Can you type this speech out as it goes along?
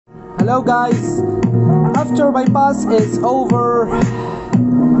Hello guys, after bypass is over,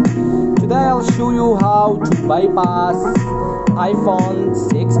 today I'll show you how to bypass iPhone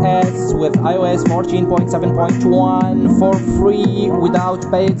 6s with iOS 14.7.1 for free, without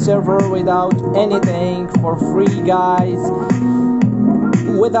paid server, without anything, for free guys,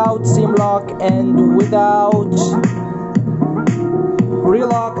 without SIM lock and without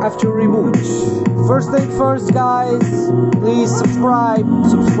relock after reboot. First thing first guys, please subscribe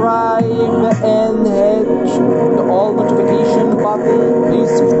and hit the all notification button. Please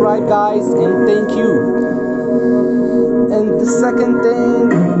subscribe guys, and thank you. And the second thing,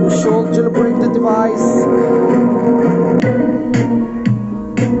 we should jailbreak the device.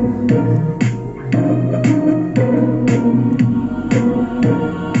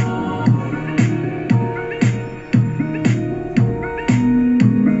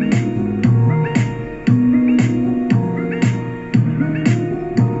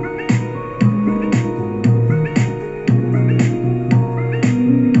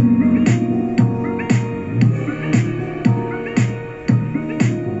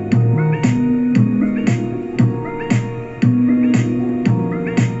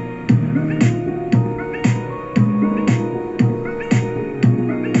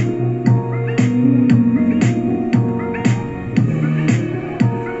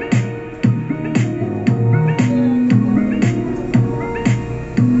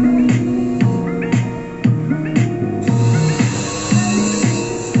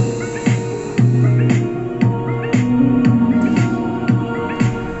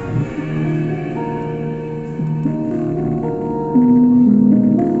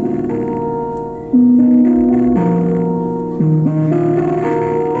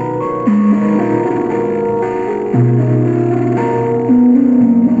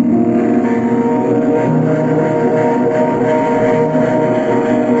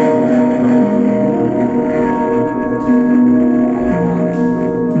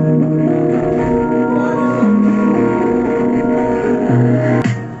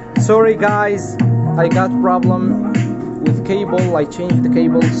 Sorry guys, I got problem with cable. I changed the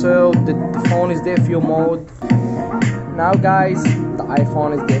cable, so the phone is DFU mode. Now guys, the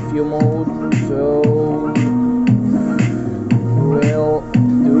iPhone is DFU mode, so we'll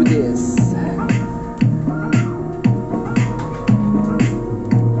do this.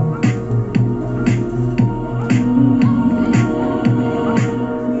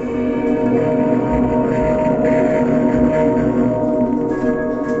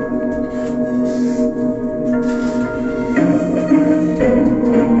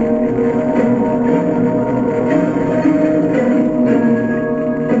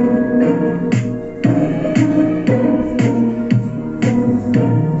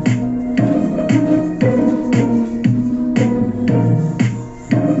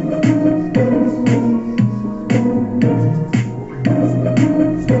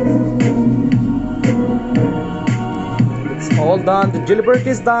 All done, the jailbreak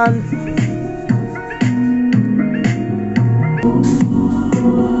is done.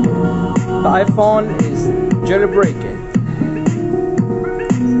 The iPhone is jailbreaking.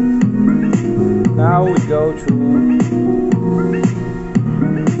 Now we go to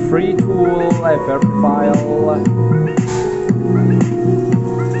free tool, FRPFILE.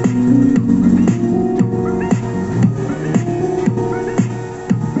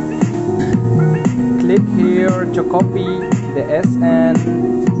 Click here to copy the SN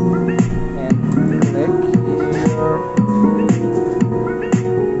and click here.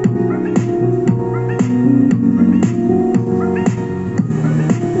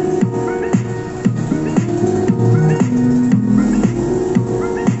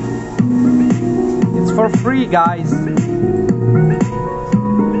 It's for free guys.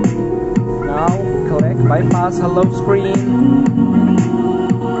 Now click bypass hello screen.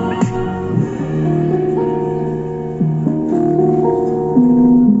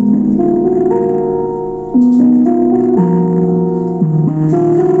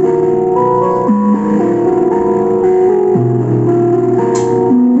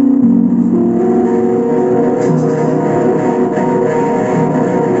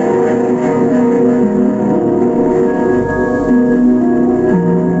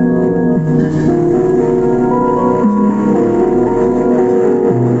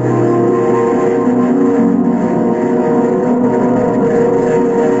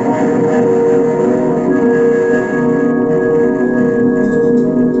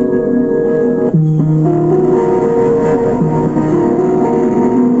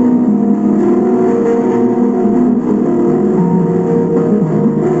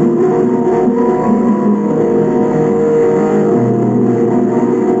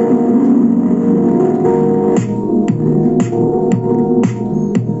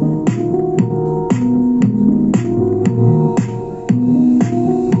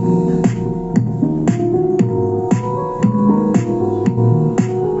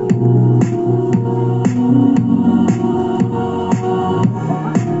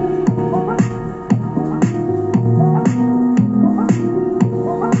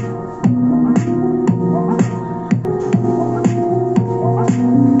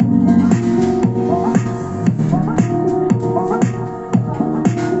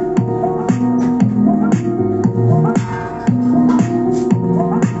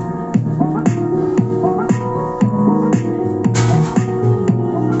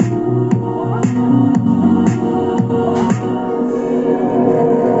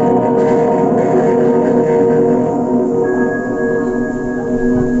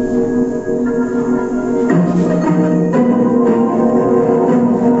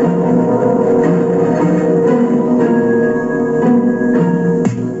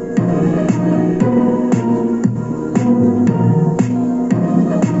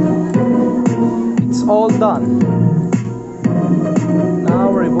 done.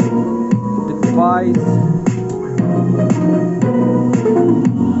 Now reboot the device.